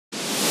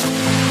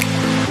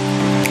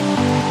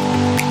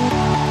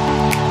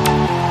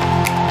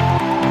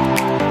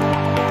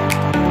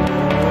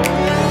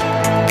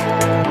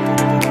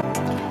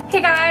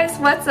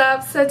what's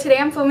up? So today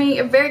I'm filming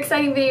a very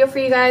exciting video for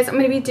you guys. I'm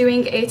going to be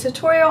doing a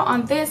tutorial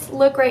on this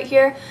look right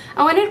here.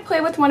 I wanted to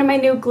play with one of my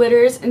new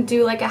glitters and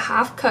do like a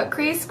half cut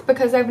crease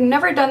because I've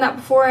never done that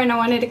before and I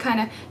wanted to kind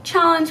of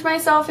challenge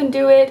myself and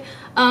do it.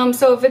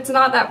 So if it's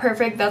not that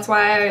perfect, that's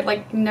why I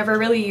like never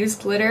really use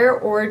glitter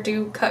or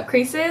do cut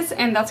creases,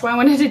 and that's why I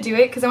wanted to do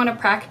it, because I want to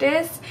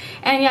practice.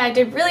 And yeah, I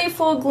did really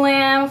full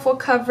glam, full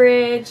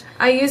coverage.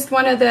 I used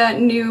one of the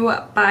new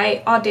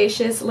by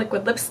Audacious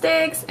liquid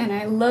lipsticks and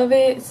I love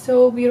it. It's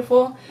so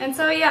beautiful. And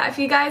so yeah, if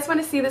you guys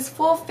want to see this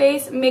full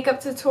face makeup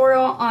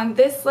tutorial on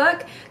this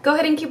look, go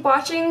ahead and keep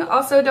watching.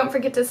 Also, don't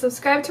forget to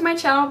subscribe to my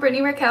channel,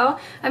 BritanyRaquell.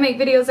 I make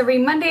videos every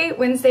Monday,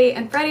 Wednesday,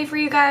 and Friday for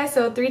you guys,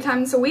 so 3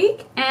 times a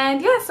week.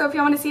 And yeah, so if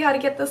you want to see how to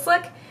get this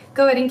look,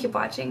 go ahead and keep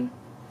watching.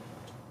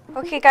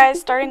 Okay guys,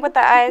 starting with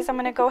the eyes, I'm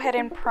going to go ahead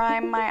and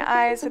prime my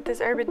eyes with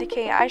this Urban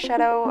Decay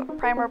eyeshadow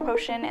primer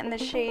potion in the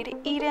shade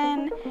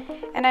Eden.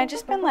 And I've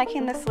just been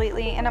liking this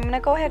lately, and I'm going to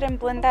go ahead and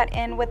blend that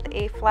in with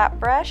a flat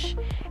brush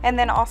and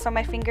then also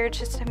my finger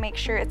just to make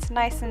sure it's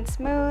nice and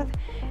smooth.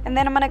 And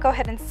then I'm going to go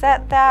ahead and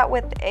set that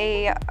with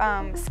a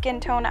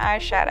skin tone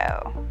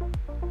eyeshadow.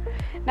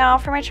 Now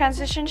for my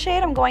transition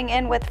shade, I'm going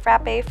in with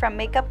Frappe from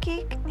Makeup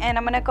Geek, and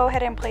I'm going to go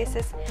ahead and place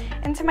this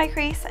into my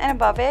crease and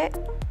above it.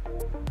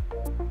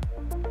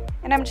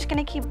 And I'm just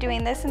going to keep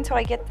doing this until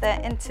I get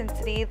the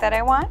intensity that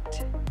I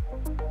want.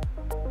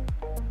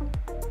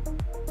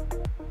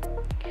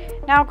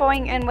 Now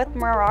going in with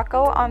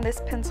Morocco on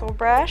this pencil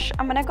brush,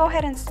 I'm going to go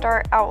ahead and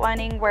start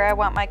outlining where I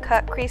want my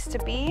cut crease to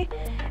be.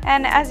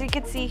 And as you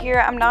can see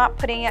here, I'm not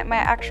putting it in my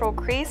actual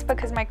crease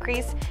because my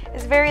crease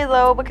is very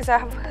low because I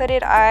have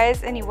hooded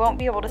eyes and you won't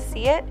be able to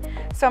see it.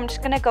 So I'm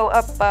just going to go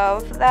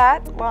above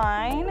that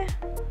line.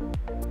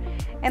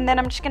 And then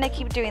I'm just going to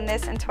keep doing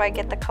this until I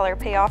get the color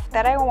payoff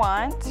that I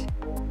want.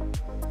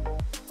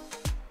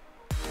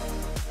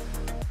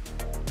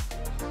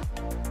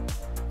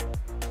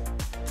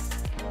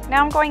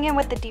 Now I'm going in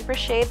with the deeper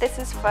shade. This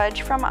is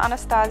Fudge from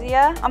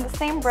Anastasia on the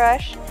same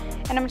brush.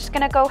 And I'm just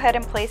going to go ahead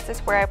and place this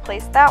where I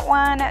placed that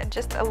one,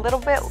 just a little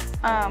bit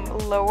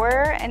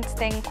lower and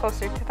staying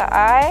closer to the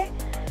eye,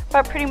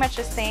 but pretty much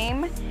the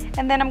same.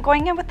 And then I'm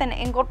going in with an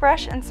angled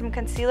brush and some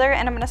concealer,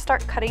 and I'm going to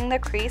start cutting the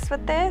crease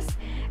with this.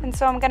 And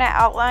so I'm going to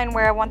outline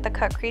where I want the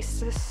cut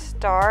crease to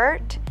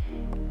start.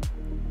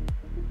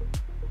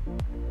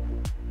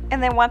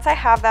 And then once I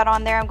have that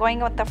on there, I'm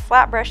going with the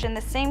flat brush and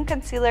the same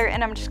concealer,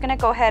 and I'm just going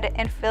to go ahead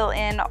and fill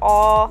in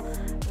all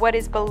what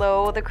is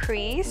below the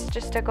crease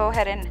just to go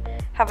ahead and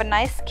have a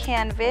nice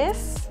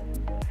canvas.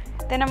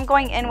 Then I'm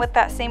going in with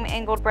that same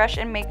angled brush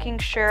and making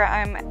sure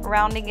I'm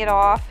rounding it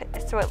off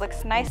so it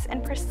looks nice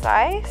and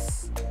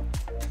precise.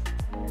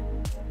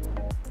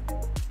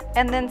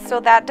 And then so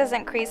that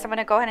doesn't crease, I'm going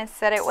to go ahead and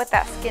set it with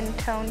that skin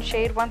tone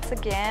shade once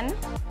again.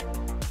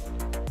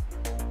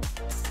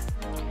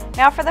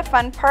 Now for the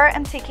fun part,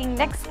 I'm taking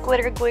NYX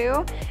glitter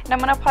glue and I'm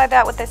going to apply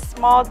that with a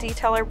small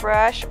detailer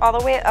brush all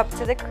the way up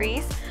to the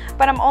crease.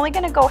 But I'm only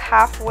going to go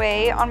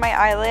halfway on my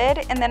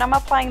eyelid, and then I'm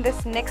applying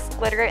this NYX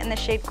glitter in the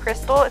shade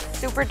Crystal. It's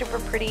super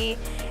duper pretty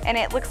and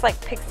it looks like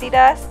pixie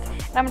dust.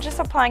 And I'm just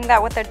applying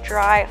that with a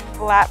dry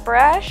flat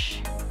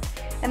brush.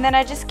 And then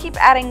I just keep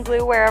adding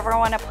glue wherever I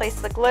want to place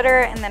the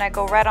glitter, and then I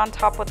go right on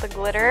top with the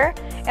glitter.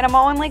 And I'm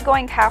only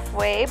going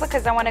halfway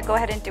because I want to go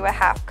ahead and do a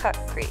half cut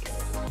crease.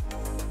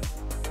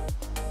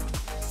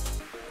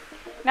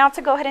 Now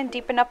to go ahead and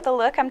deepen up the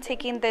look, I'm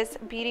taking this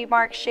Beauty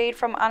Mark shade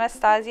from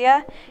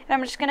Anastasia, and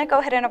I'm just going to go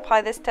ahead and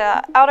apply this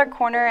to outer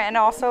corner and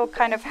also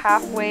kind of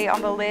halfway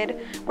on the lid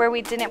where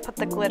we didn't put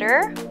the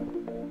glitter.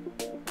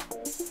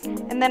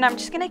 And then I'm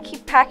just going to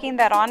keep packing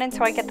that on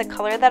until I get the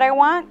color that I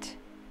want.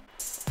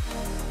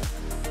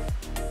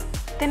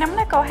 Then I'm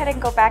going to go ahead and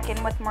go back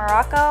in with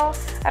Morocco.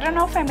 I don't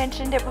know if I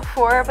mentioned it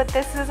before, but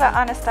this is an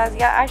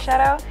Anastasia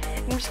eyeshadow.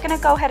 I'm just going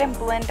to go ahead and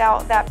blend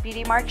out that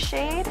Beauty Mark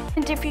shade.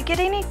 And if you get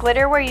any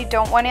glitter where you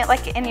don't want it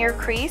like in your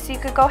crease, you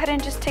could go ahead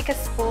and just take a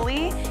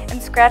spoolie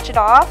and scratch it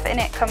off, and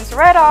it comes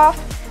right off.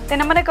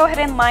 Then I'm going to go ahead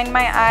and line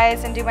my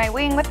eyes and do my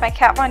wing with my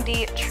Kat Von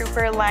D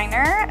Trooper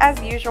liner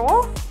as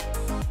usual.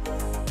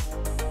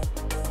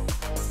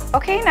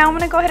 Okay, now I'm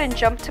going to go ahead and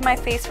jump to my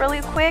face really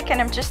quick, and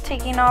I'm just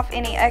taking off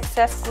any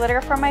excess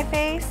glitter from my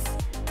face.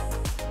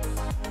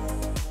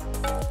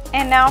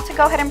 And now to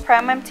go ahead and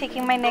prime, I'm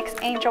taking my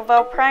NYX Angel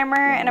Veil Primer,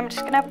 and I'm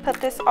just going to put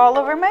this all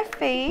over my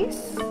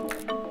face.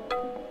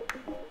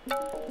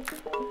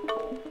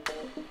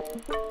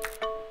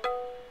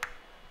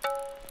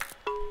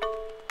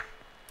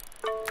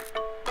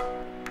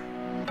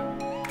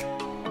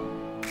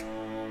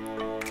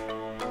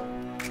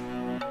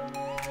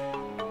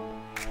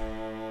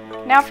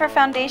 Now for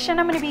foundation,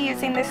 I'm going to be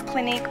using this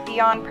Clinique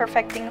Beyond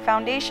Perfecting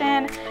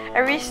Foundation. I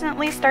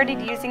recently started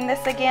using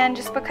this again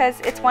just because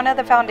it's one of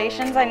the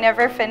foundations I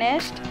never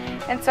finished.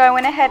 And so I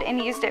went ahead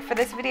and used it for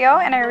this video,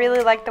 and I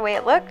really liked the way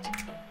it looked.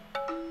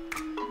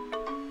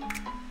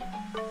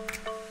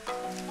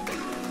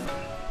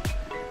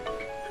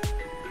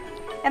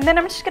 And then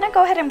I'm just going to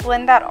go ahead and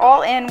blend that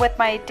all in with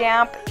my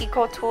damp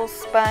Eco Tools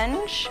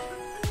sponge.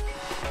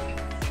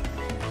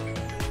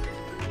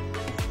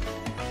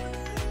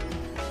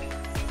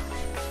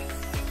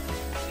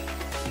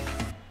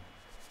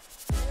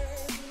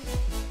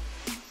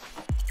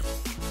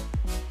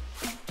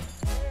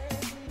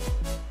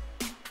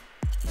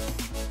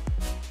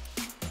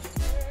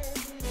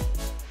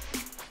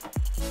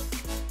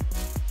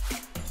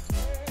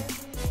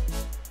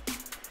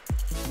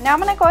 Now I'm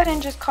going to go ahead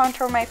and just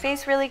contour my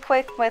face really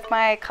quick with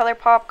my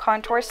ColourPop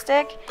contour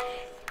stick.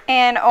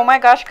 And oh my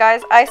gosh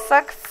guys, I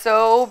suck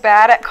so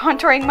bad at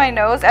contouring my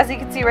nose, as you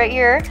can see right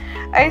here.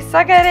 I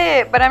suck at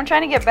it, but I'm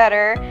trying to get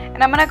better.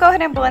 And I'm going to go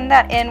ahead and blend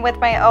that in with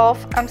my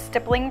e.l.f.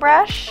 Stippling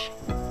brush.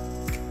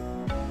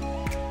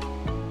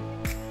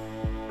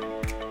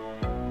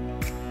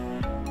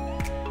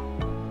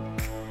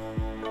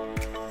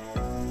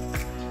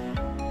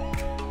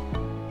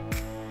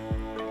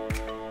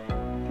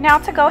 Now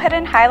to go ahead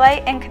and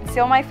highlight and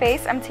conceal my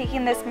face, I'm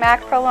taking this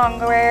MAC Pro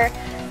Longwear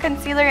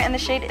concealer in the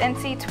shade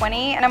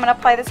NC20, and I'm going to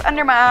apply this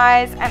under my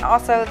eyes and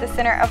also the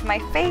center of my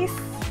face.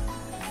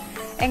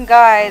 And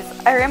guys,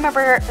 I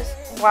remember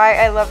why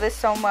I love this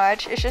so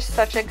much. It's just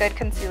such a good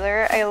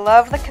concealer. I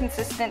love the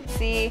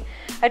consistency.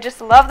 I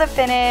just love the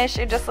finish.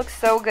 It just looks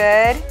so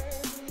good.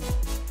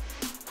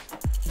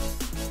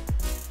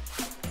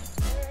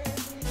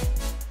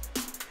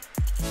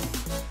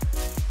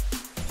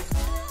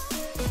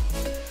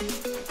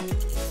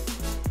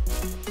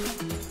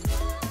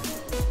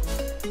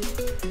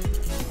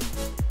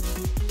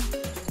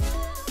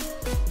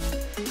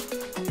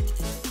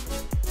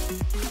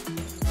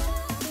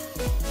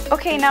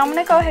 Okay, now I'm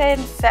going to go ahead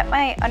and set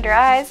my under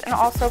eyes and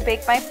also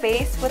bake my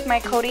face with my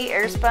COTY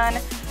Airspun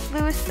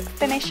Loose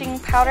Finishing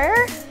Powder.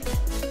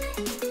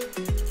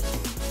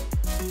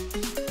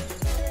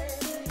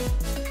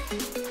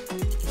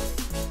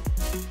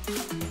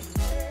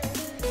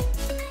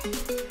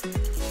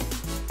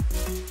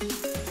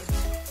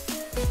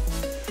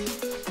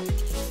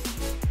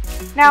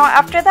 Now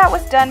after that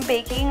was done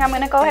baking, I'm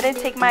going to go ahead and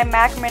take my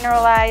MAC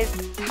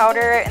Mineralized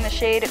powder in the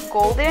shade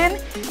Golden,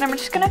 and I'm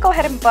just going to go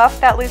ahead and buff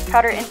that loose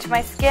powder into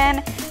my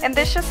skin, and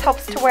this just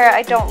helps to where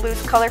I don't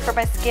lose color from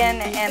my skin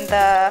and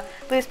the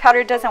loose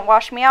powder doesn't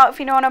wash me out, if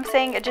you know what I'm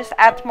saying. It just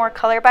adds more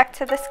color back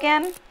to the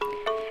skin.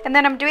 And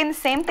then I'm doing the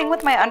same thing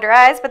with my under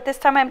eyes, but this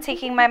time I'm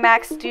taking my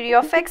MAC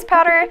Studio Fix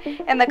powder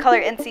in the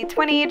color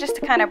NC20 just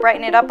to kind of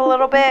brighten it up a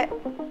little bit.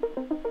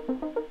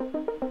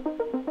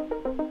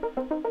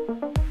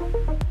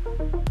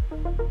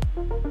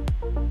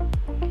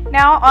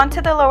 Now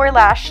onto the lower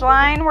lash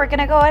line, we're going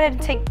to go ahead and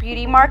take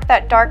Beauty Mark,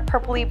 that dark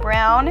purpley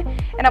brown,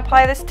 and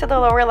apply this to the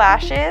lower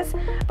lashes.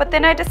 But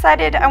then I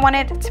decided I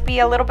wanted it to be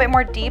a little bit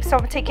more deep, so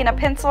I'm taking a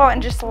pencil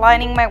and just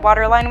lining my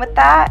waterline with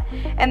that.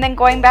 And then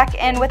going back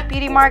in with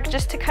Beauty Mark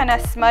just to kind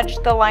of smudge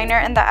the liner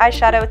and the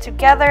eyeshadow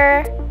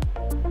together.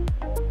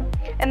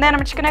 And then I'm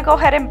just going to go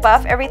ahead and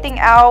buff everything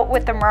out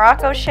with the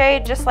Morocco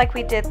shade just like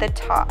we did the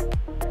top.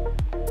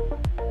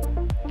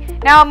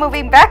 Now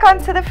moving back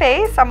onto the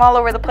face, I'm all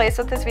over the place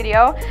with this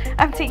video.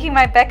 I'm taking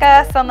my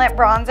BECCA Sunlit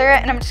bronzer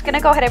and I'm just going to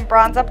go ahead and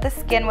bronze up the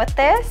skin with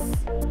this.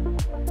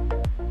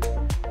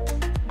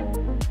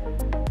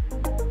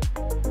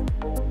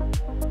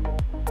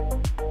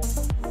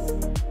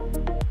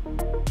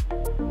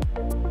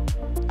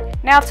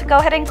 Now to go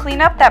ahead and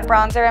clean up that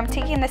bronzer, I'm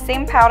taking the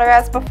same powder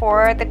as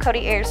before, the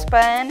COTY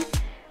Airspun,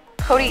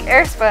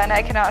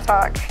 I cannot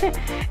talk.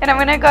 And I'm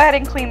going to go ahead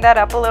and clean that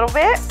up a little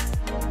bit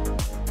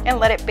and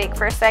let it bake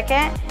for a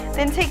second.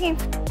 Then taking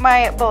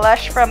my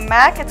blush from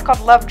MAC, it's called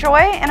Lovejoy,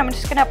 and I'm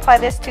just going to apply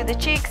this to the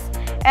cheeks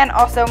and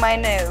also my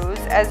nose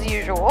as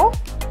usual.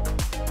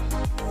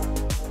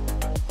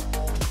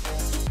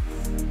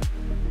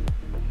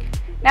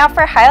 Now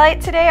for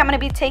highlight today, I'm going to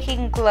be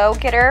taking Glow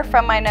Getter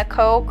from my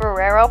NICHOLE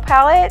GURRIERO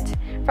palette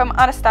from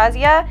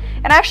ANASTASIA,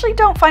 and I actually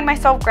don't find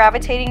myself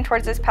gravitating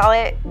towards this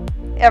palette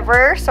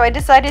ever, so I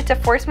decided to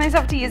force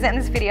myself to use it in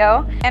this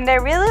video, and I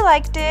really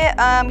liked it.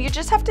 You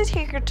just have to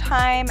take your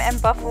time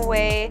and buff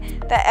away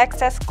the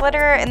excess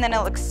glitter, and then it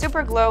looks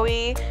super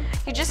glowy.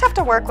 You just have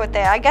to work with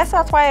it. I guess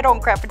that's why I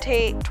don't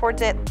gravitate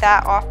towards it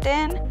that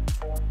often.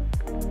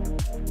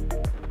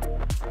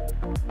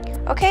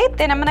 Okay,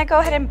 then I'm gonna go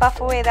ahead and buff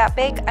away that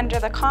bake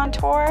under the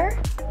contour.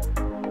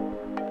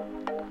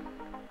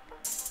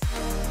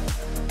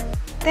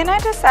 Then I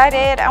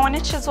decided I want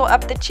to chisel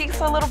up the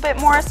cheeks a little bit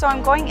more, so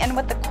I'm going in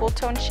with the Cool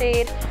Tone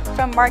shade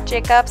from Marc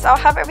Jacobs. I'll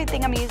have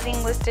everything I'm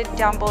using listed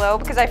down below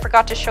because I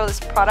forgot to show this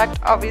product,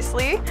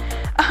 obviously.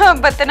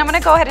 But then I'm going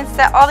to go ahead and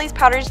set all these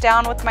powders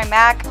down with my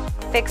MAC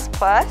Fix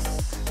Plus.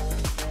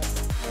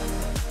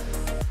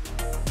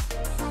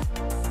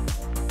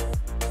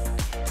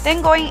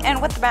 Then going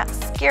in with the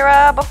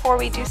mascara before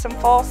we do some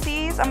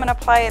falsies, I'm going to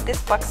apply this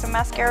BUXOM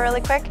mascara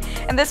really quick.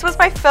 And this was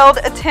my failed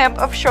attempt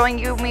of showing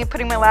you me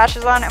putting my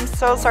lashes on. I'm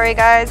so sorry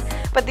guys,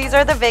 but these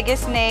are the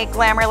Vegas Nay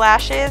Glamour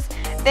lashes.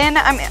 Then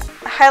I'm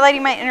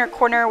highlighting my inner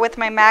corner with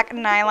my MAC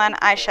Nylon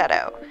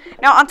eyeshadow.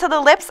 Now onto the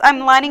lips,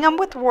 I'm lining them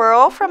with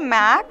Whirl from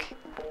MAC.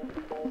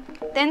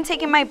 Then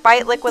taking my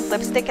Bite Liquid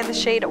lipstick in the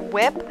shade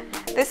Whip.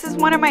 This is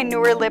one of my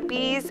newer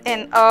lippies,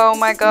 and oh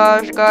my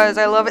gosh guys,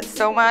 I love it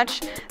so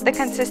much. The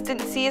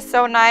consistency is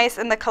so nice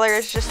and the color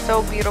is just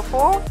so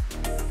beautiful.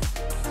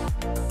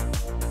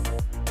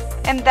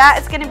 And that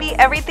is going to be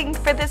everything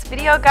for this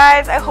video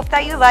guys. I hope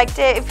that you liked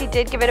it. If you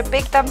did, give it a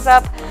big thumbs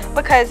up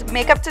because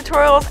makeup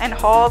tutorials and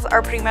hauls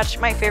are pretty much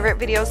my favorite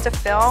videos to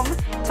film.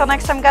 Until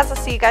next time guys, I'll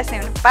see you guys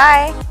soon.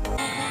 Bye!